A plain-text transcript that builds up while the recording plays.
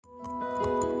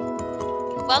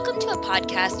Welcome to a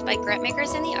podcast by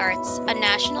Grantmakers in the Arts, a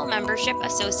national membership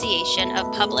association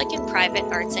of public and private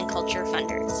arts and culture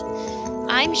funders.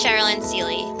 I'm Sherilyn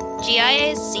Seeley,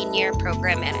 GIA's Senior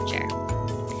Program Manager.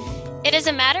 It is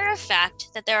a matter of fact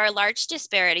that there are large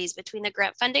disparities between the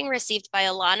grant funding received by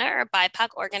Alana or BIPOC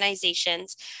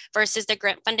organizations versus the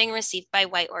grant funding received by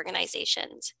white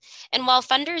organizations. And while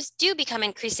funders do become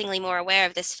increasingly more aware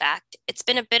of this fact, it's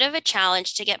been a bit of a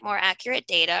challenge to get more accurate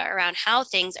data around how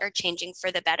things are changing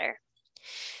for the better.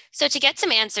 So to get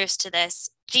some answers to this,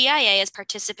 GIA is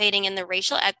participating in the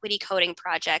Racial Equity Coding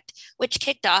Project, which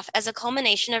kicked off as a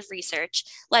culmination of research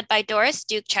led by Doris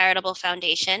Duke Charitable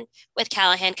Foundation with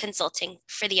Callahan Consulting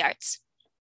for the Arts.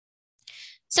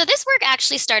 So this work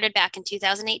actually started back in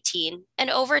 2018, and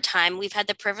over time, we've had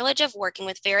the privilege of working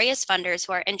with various funders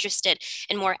who are interested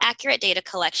in more accurate data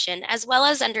collection, as well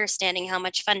as understanding how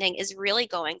much funding is really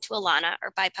going to Alana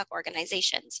or BIPOC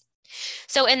organizations.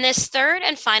 So in this third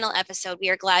and final episode, we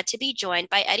are glad to be joined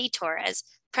by Eddie Torres,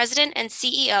 President and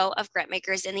CEO of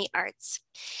Grantmakers in the Arts.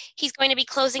 He's going to be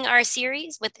closing our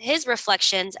series with his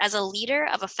reflections as a leader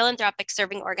of a philanthropic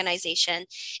serving organization,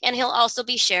 and he'll also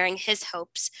be sharing his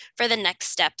hopes for the next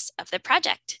steps of the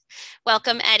project.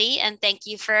 Welcome, Eddie, and thank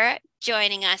you for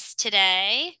joining us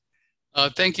today.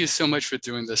 Thank you so much for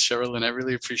doing this, Sherilyn. I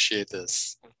really appreciate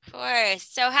this. Of course.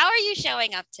 So how are you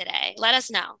showing up today? Let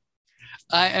us know.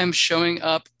 I am showing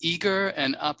up eager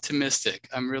and optimistic.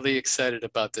 I'm really excited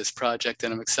about this project,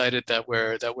 and I'm excited that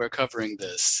we're covering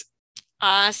this.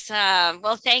 Awesome.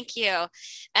 Well, thank you.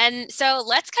 And so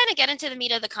let's kind of get into the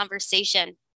meat of the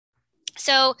conversation.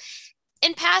 So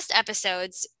in past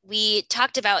episodes, we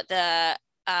talked about the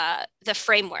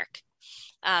framework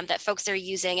that folks are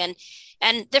using,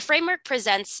 and the framework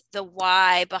presents the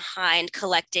why behind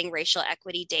collecting racial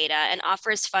equity data and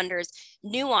offers funders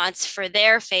nuance for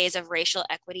their phase of racial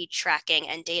equity tracking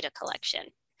and data collection.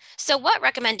 So what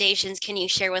recommendations can you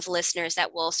share with listeners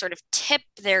that will sort of tip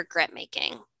their grant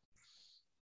making?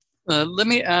 Let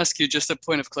me ask you just a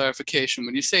point of clarification.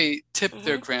 When you say tip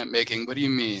their grant making, what do you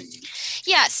mean?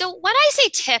 Yeah, so when I say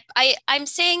tip, I'm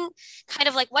saying kind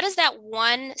of like, what is that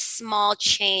one small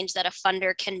change that a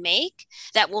funder can make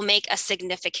that will make a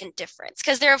significant difference?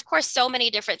 Because there are, of course, so many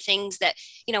different things that,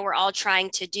 we're all trying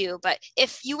to do. But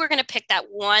if you were going to pick that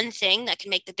one thing that can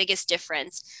make the biggest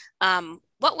difference,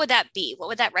 what would that be? What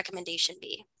would that recommendation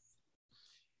be?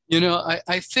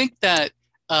 I think that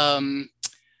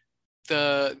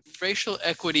the racial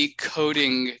equity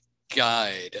coding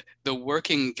guide, the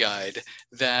working guide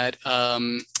that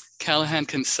Callahan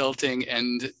Consulting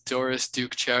and Doris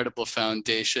Duke Charitable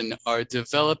Foundation are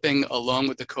developing along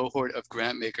with the cohort of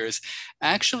grant makers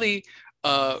actually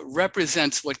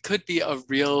represents what could be a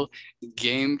real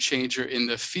game changer in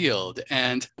the field.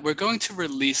 And we're going to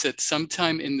release it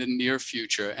sometime in the near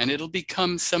future, and it'll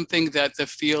become something that the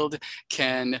field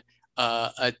can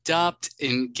adopt,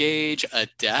 engage,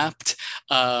 adapt,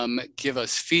 give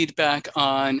us feedback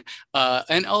on,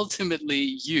 and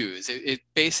ultimately use. It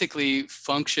basically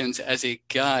functions as a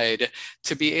guide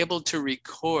to be able to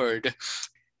record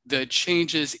the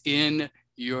changes in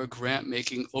your grant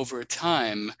making over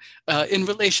time in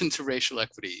relation to racial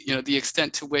equity, the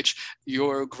extent to which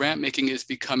your grant making is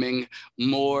becoming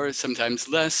more, sometimes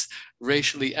less,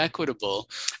 racially equitable.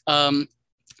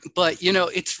 But,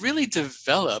 it's really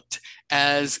developed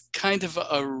as kind of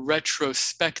a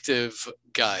retrospective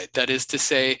guide. That is to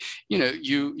say,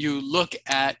 you look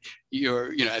at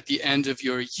at the end of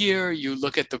your year, you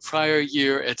look at the prior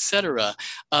year, et cetera.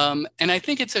 And I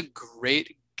think it's a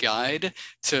great guide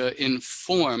to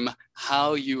inform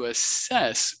how you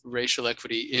assess racial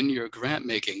equity in your grant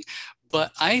making.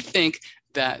 But I think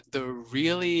that the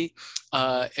really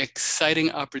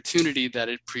exciting opportunity that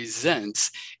it presents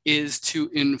is to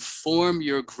inform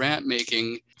your grant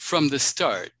making from the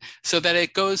start, so that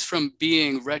it goes from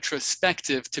being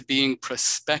retrospective to being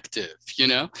prospective.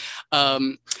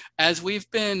 As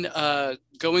we've been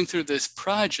going through this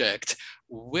project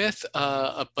with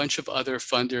a bunch of other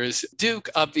funders, Duke,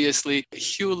 obviously,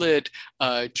 Hewlett,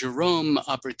 Jerome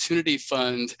Opportunity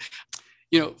Fund,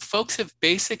 folks have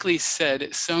basically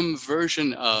said some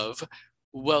version of,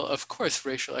 well, of course,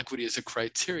 racial equity is a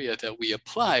criteria that we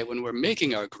apply when we're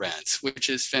making our grants, which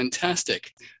is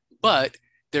fantastic. But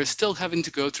they're still having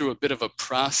to go through a bit of a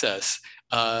process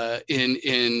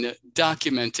in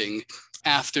documenting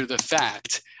after the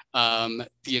fact the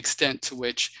extent to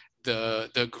which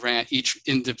the grant, each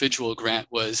individual grant,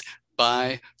 was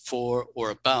by, for,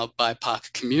 or about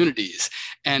BIPOC communities.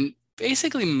 And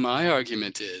basically, my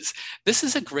argument is this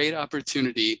is a great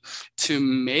opportunity to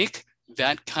make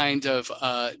that kind of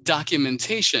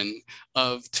documentation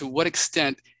of to what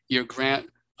extent your grant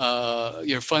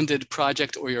your funded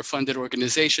project or your funded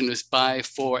organization is by,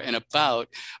 for, and about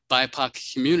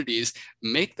BIPOC communities,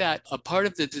 make that a part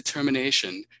of the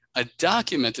determination, a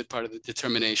documented part of the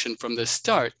determination from the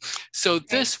start. So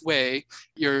this way,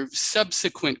 your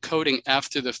subsequent coding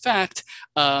after the fact,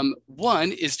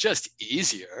 one, is just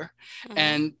easier. Mm-hmm.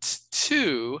 And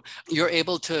two, you're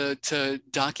able to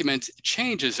document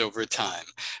changes over time.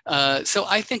 So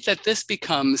I think that this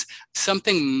becomes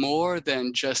something more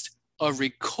than just a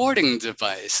recording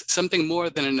device, something more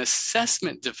than an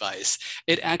assessment device.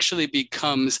 It actually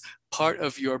becomes part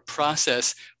of your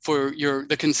process for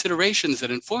the considerations that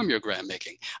inform your grant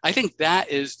making. I think that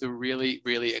is the really,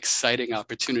 really exciting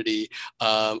opportunity,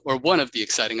 or one of the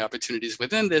exciting opportunities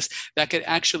within this that could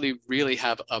actually really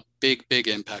have a big, big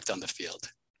impact on the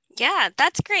field. Yeah,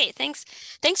 that's great. Thanks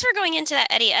for going into that,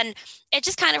 Eddie. And it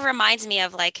just kind of reminds me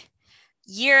of like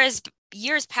years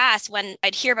past when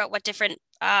I'd hear about what different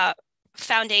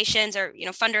foundations or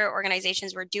funder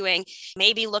organizations were doing,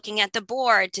 maybe looking at the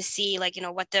board to see like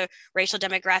what the racial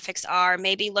demographics are,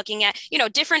 maybe looking at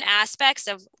different aspects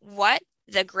of what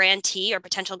the grantee or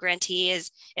potential grantee is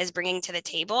bringing to the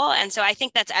table. And so I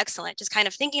think that's excellent, just kind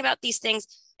of thinking about these things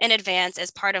in advance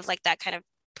as part of like that kind of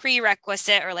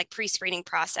prerequisite or like pre-screening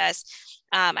process.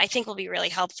 I think will be really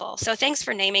helpful. So thanks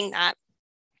for naming that.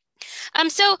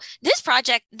 So this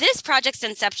project's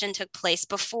inception took place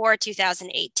before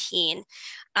 2018.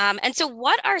 And so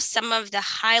what are some of the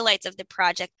highlights of the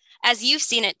project as you've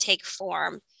seen it take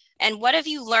form? And what have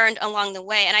you learned along the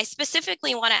way? And I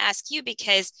specifically want to ask you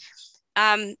because,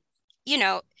 you're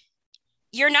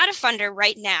not a funder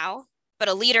right now, but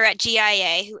a leader at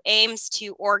GIA who aims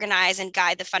to organize and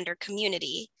guide the funder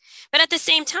community. But at the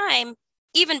same time,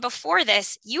 even before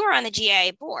this, you were on the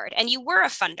GIA board and you were a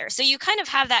funder. So you kind of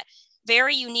have that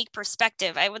very unique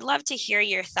perspective. I would love to hear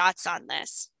your thoughts on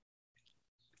this.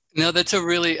 No, it's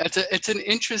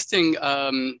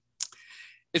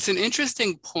an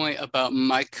interesting point about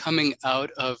my coming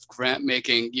out of grant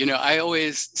making. I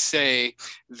always say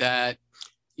that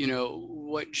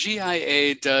what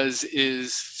GIA does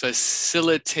is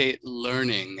facilitate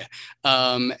learning.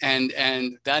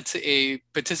 And that's a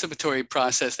participatory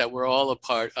process that we're all a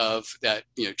part of, that,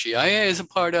 GIA is a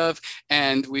part of,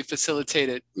 and we facilitate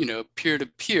it, peer to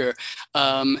peer.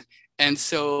 And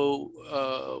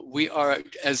so we are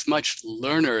as much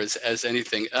learners as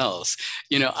anything else.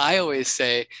 I always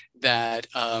say that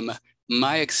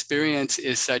my experience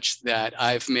is such that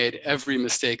I've made every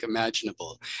mistake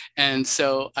imaginable. And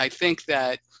so I think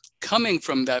that coming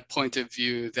from that point of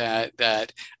view,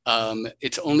 that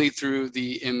it's only through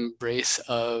the embrace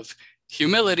of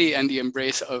humility and the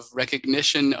embrace of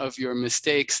recognition of your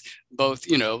mistakes, both,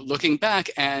 looking back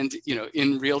and,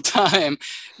 in real time,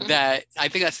 that I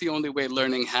think that's the only way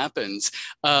learning happens.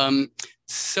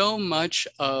 So much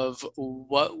of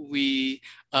what we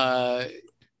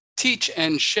teach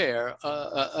and share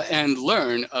and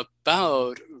learn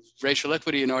about racial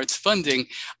equity in arts funding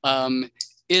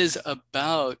is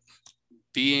about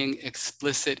being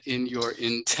explicit in your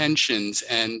intentions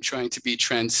and trying to be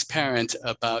transparent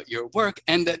about your work,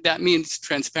 and that means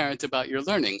transparent about your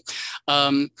learning.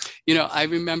 I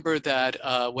remember that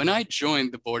when I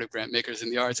joined the Board of Grant Makers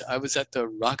in the Arts, I was at the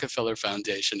Rockefeller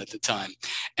Foundation at the time,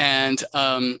 and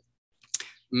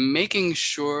making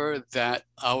sure that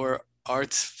our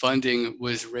arts funding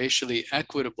was racially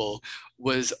equitable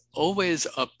was always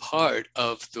a part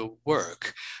of the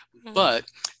work. But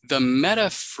the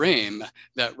meta frame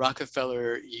that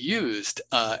Rockefeller used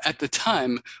at the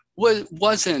time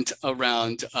wasn't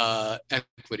around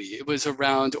equity. It was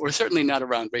around, or certainly not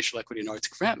around racial equity in arts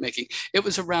grant making. It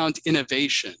was around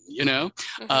innovation,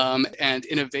 and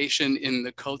innovation in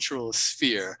the cultural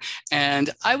sphere. And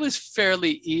I was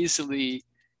fairly easily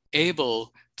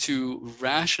able to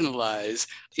rationalize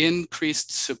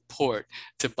increased support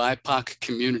to BIPOC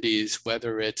communities,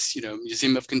 whether it's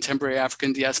Museum of Contemporary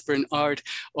African Diaspora and Art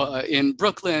in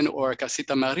Brooklyn or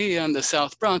Casita Maria in the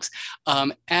South Bronx,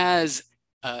 as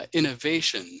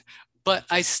innovation. But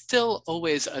I still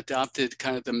always adopted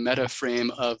kind of the meta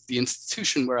frame of the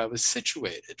institution where I was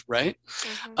situated, right?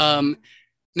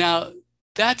 Now,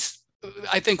 that's,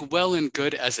 I think, well and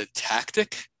good as a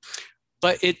tactic,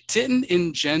 but it didn't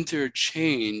engender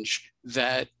change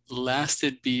that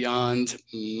lasted beyond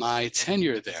my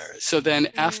tenure there. So then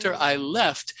after I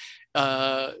left,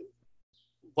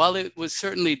 while it was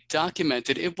certainly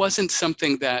documented, it wasn't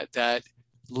something that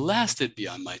lasted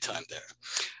beyond my time there.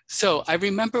 So I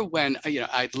remember when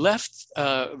I'd left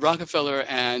Rockefeller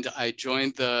and I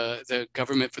joined the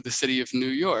government for the city of New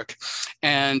York.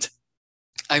 And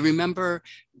I remember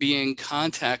being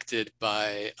contacted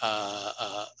by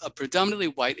a predominantly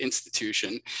white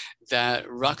institution that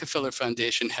Rockefeller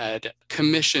Foundation had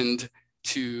commissioned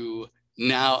to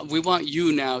now, we want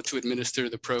you now to administer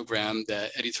the program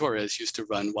that Eddie Torres used to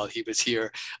run while he was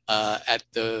here at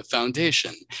the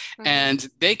foundation. Mm-hmm. And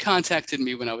they contacted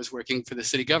me when I was working for the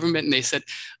city government, and they said,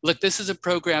 look, this is a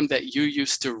program that you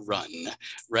used to run,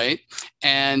 right?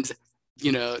 And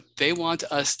they want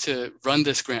us to run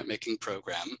this grant making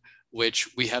program, which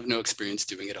we have no experience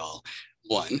doing at all,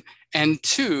 one. And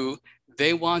two,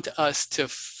 they want us to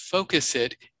focus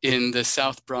it in the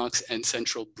South Bronx and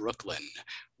Central Brooklyn,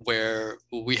 where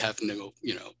we have no,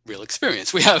 real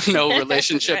experience. We have no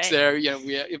relationships Right.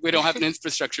 there. We don't have an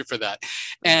infrastructure for that.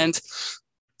 And,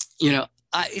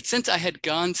 since I had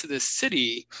gone to the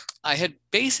city, I had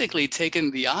basically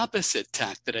taken the opposite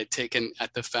tack that I'd taken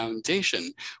at the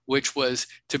foundation, which was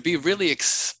to be really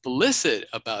explicit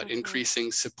about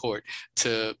increasing support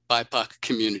to BIPOC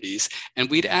communities. And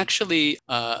we'd actually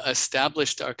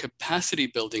established our capacity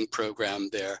building program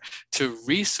there to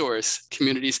resource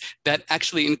communities that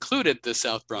actually included the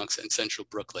South Bronx and Central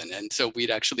Brooklyn. And so we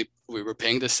were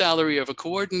paying the salary of a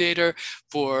coordinator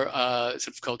for sort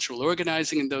of cultural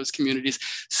organizing in those communities.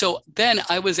 So then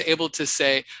I was able to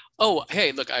say, oh,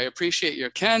 hey, look, I appreciate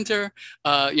your candor,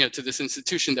 to this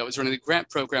institution that was running the grant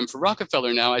program for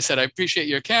Rockefeller now. I said, I appreciate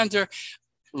your candor.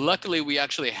 Luckily, we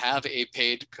actually have a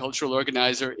paid cultural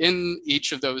organizer in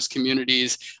each of those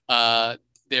communities.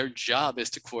 Their job is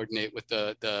to coordinate with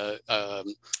the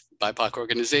BIPOC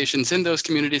organizations in those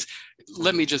communities.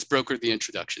 Let me just broker the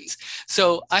introductions.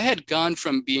 So I had gone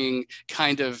from being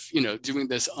kind of, doing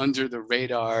this under the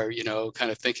radar,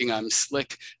 kind of thinking I'm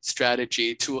slick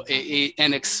strategy to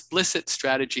an explicit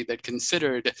strategy that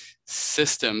considered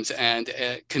systems and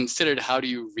considered how do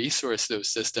you resource those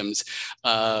systems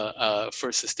for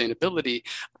sustainability.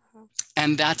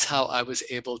 And that's how I was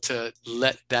able to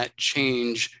let that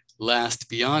change last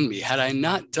beyond me. Had I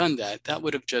not done that, that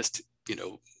would have just,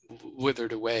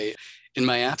 withered away in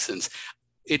my absence.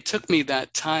 It took me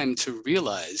that time to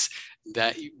realize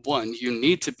that, one, you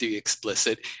need to be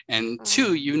explicit, and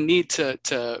two, you need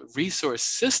to resource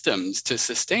systems to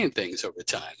sustain things over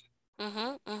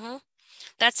time.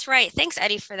 That's right. Thanks,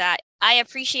 Eddie, for that. I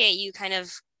appreciate you kind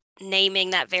of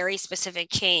naming that very specific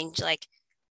change, like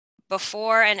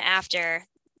before and after.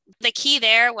 The key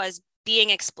there was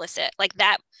being explicit. Like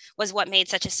that was what made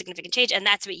such a significant change. And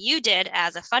that's what you did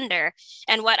as a funder.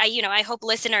 And what I hope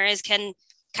listeners can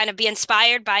kind of be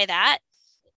inspired by that.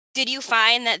 Did you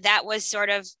find that that was sort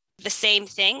of the same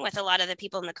thing with a lot of the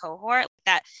people in the cohort,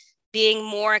 that being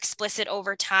more explicit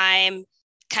over time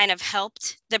kind of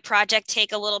helped the project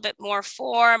take a little bit more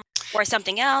form, or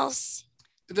something else?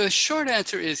 The short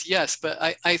answer is yes, but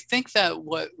I think that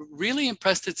what really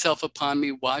impressed itself upon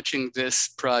me watching this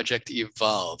project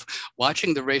evolve,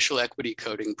 watching the racial equity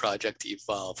coding project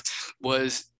evolve,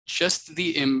 was just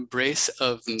the embrace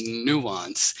of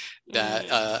nuance that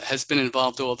has been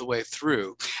involved all the way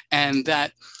through. And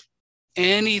that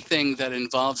anything that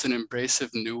involves an embrace of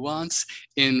nuance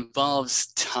involves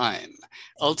time.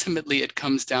 Ultimately, it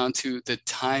comes down to the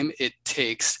time it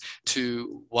takes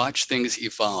to watch things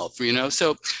evolve,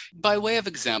 So by way of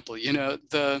example,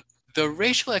 the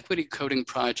Racial Equity Coding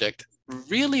Project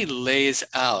really lays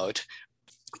out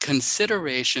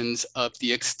considerations of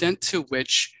the extent to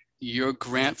which your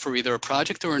grant for either a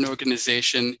project or an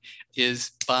organization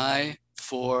is by,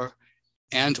 for,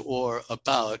 and or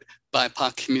about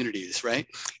BIPOC communities, right?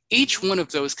 Each one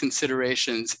of those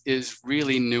considerations is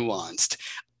really nuanced,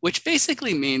 which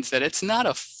basically means that it's not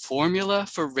a formula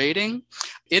for rating.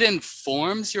 It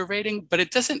informs your rating, but it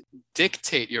doesn't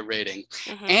dictate your rating.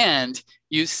 And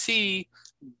you see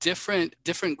different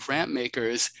grant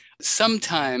makers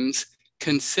sometimes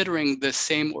considering the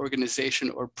same organization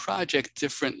or project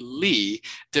differently,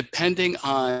 depending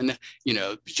on,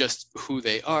 just who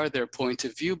they are, their point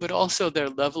of view, but also their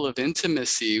level of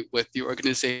intimacy with the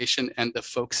organization and the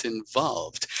folks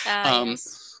involved.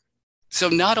 Yes. So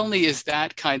not only is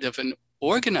that kind of an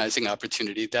organizing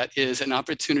opportunity, that is an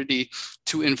opportunity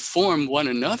to inform one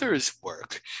another's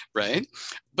work, right?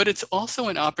 But it's also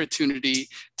an opportunity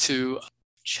to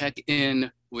check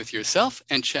in with yourself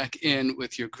and check in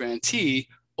with your grantee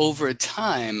over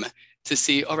time to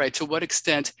see, all right, to what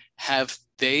extent have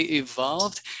they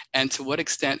evolved and to what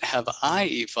extent have I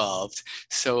evolved,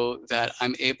 so that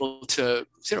I'm able to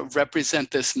represent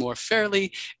this more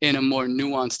fairly, in a more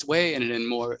nuanced way and in a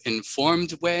more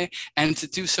informed way, and to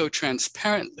do so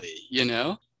transparently,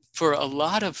 for a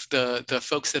lot of the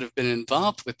folks that have been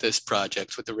involved with this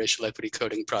project, with the Racial Equity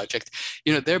Coding Project,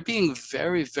 they're being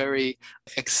very, very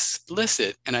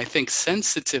explicit, and I think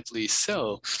sensitively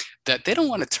so, that they don't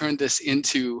want to turn this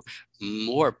into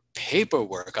more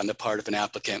paperwork on the part of an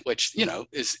applicant, which,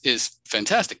 is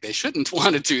fantastic. They shouldn't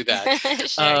want to do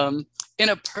that. Sure. In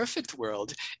a perfect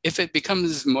world, if it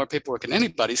becomes more paperwork on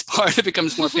anybody's part, it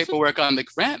becomes more paperwork on the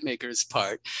grant maker's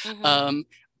part. Mhm.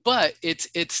 But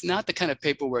it's not the kind of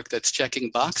paperwork that's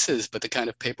checking boxes, but the kind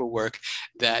of paperwork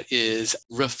that is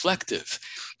reflective.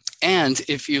 And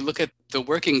if you look at the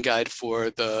working guide for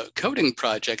the coding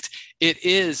project, it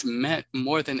is meant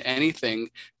more than anything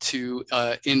to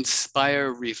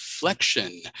inspire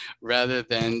reflection rather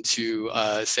than to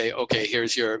say, okay,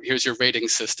 here's your rating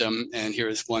system, and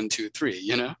here's 1, 2, 3.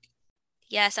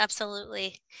 Yes,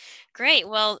 absolutely. Great.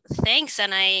 Well, thanks.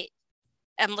 And I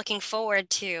am looking forward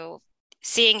to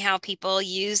seeing how people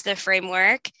use the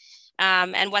framework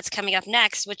and what's coming up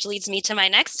next, which leads me to my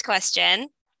next question.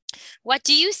 What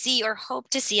do you see or hope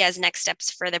to see as next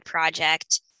steps for the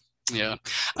project? Yeah.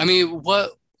 I mean,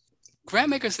 what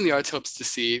Grantmakers in the Arts hopes to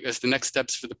see as the next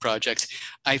steps for the project,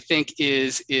 I think,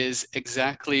 is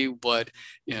exactly what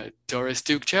Doris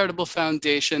Duke Charitable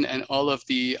Foundation and all of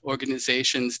the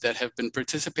organizations that have been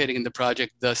participating in the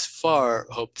project thus far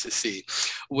hope to see,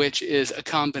 which is a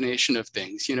combination of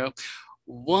things.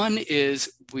 One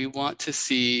is we want to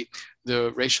see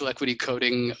the Racial Equity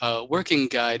Coding Working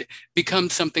Guide become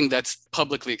something that's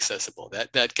publicly accessible,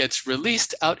 that gets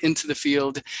released out into the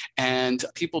field, and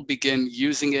people begin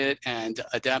using it and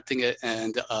adapting it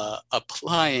and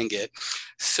applying it,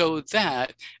 so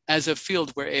that as a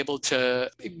field we're able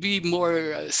to be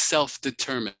more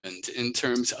self-determined in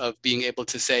terms of being able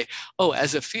to say, oh,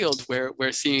 as a field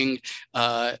we're seeing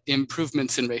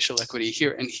improvements in racial equity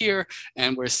here and here,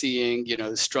 and we're seeing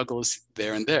struggles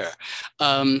there and there.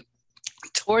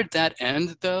 Toward that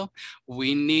end, though,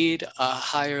 we need a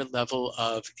higher level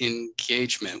of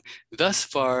engagement. Thus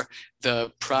far,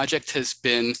 the project has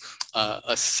been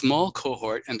a small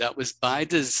cohort, and that was by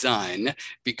design,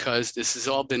 because this has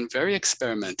all been very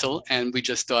experimental, and we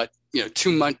just thought,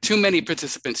 too many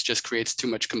participants just creates too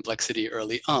much complexity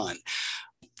early on.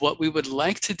 What we would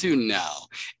like to do now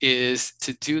is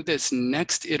to do this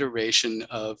next iteration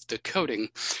of the coding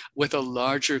with a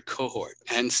larger cohort.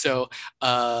 And so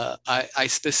I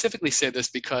specifically say this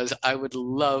because I would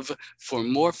love for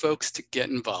more folks to get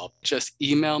involved. Just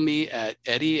email me at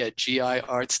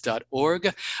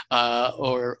eddie@giarts.org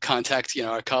or contact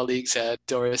our colleagues at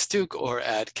Doris Duke or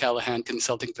at Callahan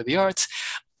Consulting for the Arts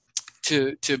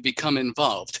to become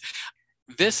involved.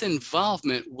 This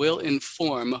involvement will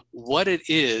inform what it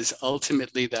is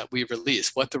ultimately that we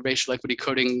release, what the Racial Equity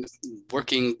Coding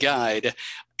Working Guide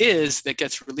is that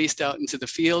gets released out into the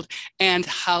field, and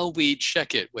how we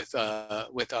check it with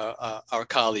our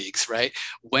colleagues, right?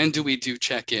 When do we do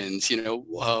check-ins?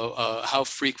 How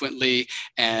frequently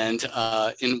and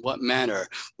in what manner?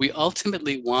 We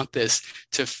ultimately want this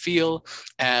to feel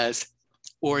as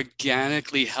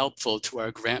organically helpful to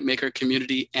our grant maker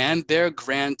community and their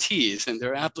grantees and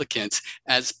their applicants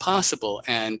as possible.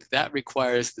 And that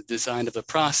requires the design of a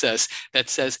process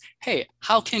that says, hey,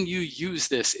 how can you use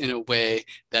this in a way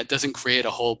that doesn't create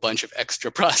a whole bunch of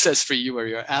extra process for you or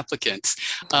your applicants?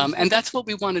 And that's what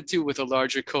we want to do with a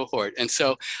larger cohort. And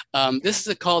so this is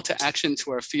a call to action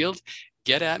to our field.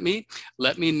 Get at me.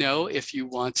 Let me know if you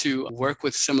want to work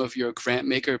with some of your grant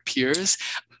maker peers.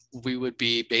 We would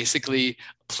be basically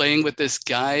playing with this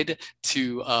guide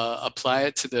to apply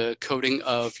it to the coding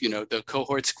of the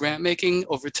cohort's grant making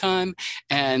over time,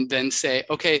 and then say,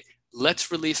 okay, let's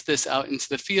release this out into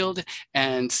the field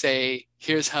and say,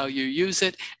 here's how you use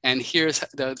it, and here's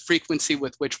the frequency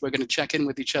with which we're going to check in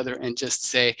with each other and just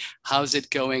say, how's it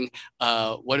going?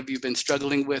 What have you been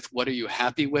struggling with? What are you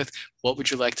happy with? What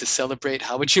would you like to celebrate?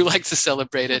 How would you like to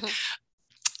celebrate it?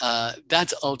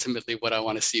 That's ultimately what I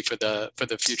want to see for the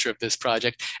future of this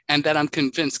project, and that I'm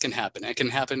convinced can happen. It can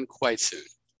happen quite soon.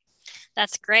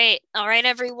 That's great. All right,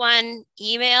 everyone,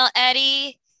 email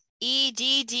Eddie,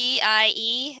 EDDIE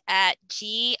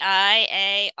 @GIARTS.org.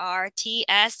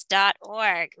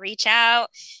 Reach out.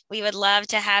 We would love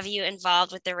to have you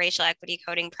involved with the Racial Equity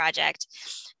Coding Project.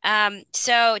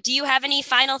 So do you have any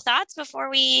final thoughts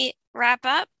before we wrap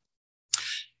up?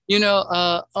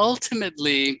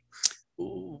 Ultimately,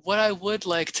 what I would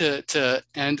like to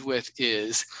end with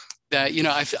is that,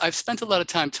 I've spent a lot of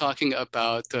time talking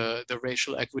about the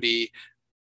Racial Equity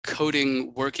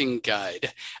Coding Working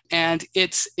Guide, and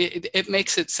it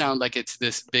makes it sound like it's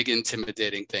this big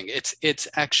intimidating thing. It's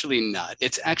actually not.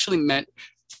 It's actually meant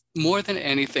more than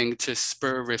anything to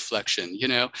spur reflection.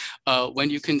 When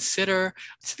you consider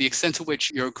to the extent to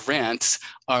which your grants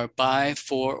are by,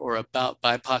 for, or about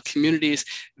BIPOC communities,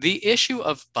 the issue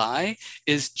of by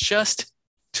is just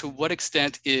to what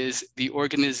extent is the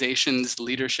organization's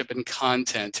leadership and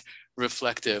content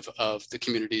reflective of the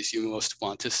communities you most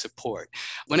want to support.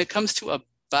 When it comes to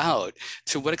about,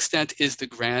 to what extent is the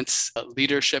grant's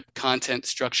leadership, content,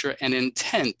 structure, and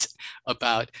intent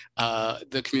about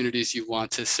the communities you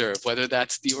want to serve, whether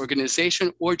that's the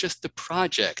organization or just the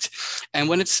project. And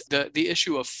when it's the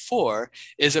issue of for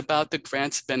is about the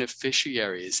grant's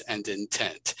beneficiaries and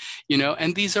intent,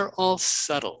 and these are all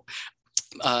subtle.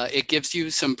 It gives you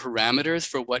some parameters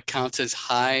for what counts as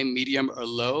high, medium, or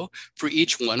low for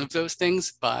each one of those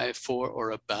things, by, for,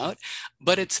 or about,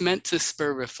 but it's meant to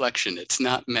spur reflection. It's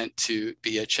not meant to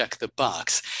be a check the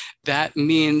box. That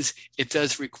means it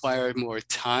does require more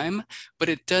time, but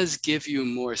it does give you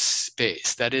more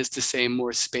space. That is to say,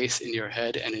 more space in your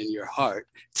head and in your heart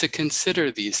to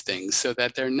consider these things so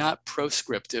that they're not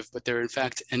proscriptive, but they're in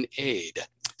fact an aid.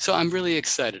 So I'm really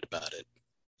excited about it.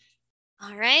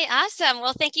 All right, awesome.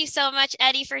 Well, thank you so much,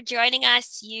 Eddie, for joining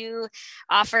us. You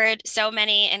offered so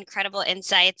many incredible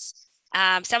insights.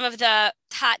 Some of the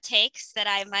hot takes that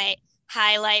I might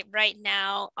highlight right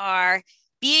now are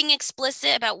being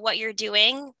explicit about what you're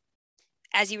doing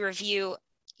as you review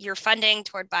your funding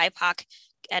toward BIPOC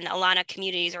and Alana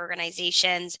communities,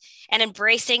 organizations, and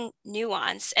embracing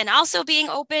nuance, and also being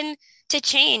open to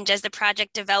change as the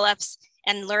project develops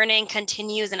and learning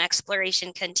continues and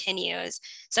exploration continues.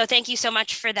 So thank you so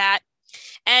much for that.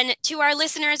 And to our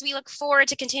listeners, we look forward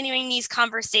to continuing these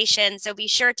conversations. So be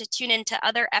sure to tune into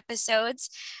other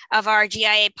episodes of our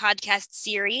GIA podcast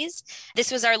series.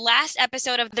 This was our last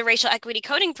episode of the Racial Equity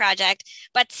Coding Project,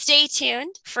 but stay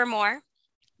tuned for more.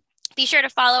 Be sure to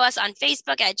follow us on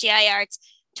Facebook at GIA Arts,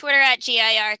 Twitter at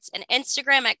GIA Arts, and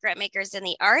Instagram at Grantmakers in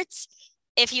the Arts.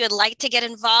 If you would like to get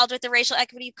involved with the Racial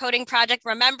Equity Coding Project,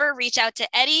 remember, reach out to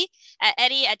Eddie at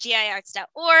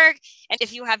giarts.org. And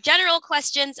if you have general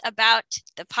questions about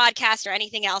the podcast or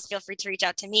anything else, feel free to reach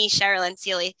out to me, Sherilyn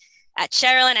Seely, at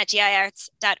Sherilyn at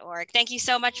giarts.org. Thank you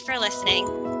so much for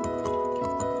listening.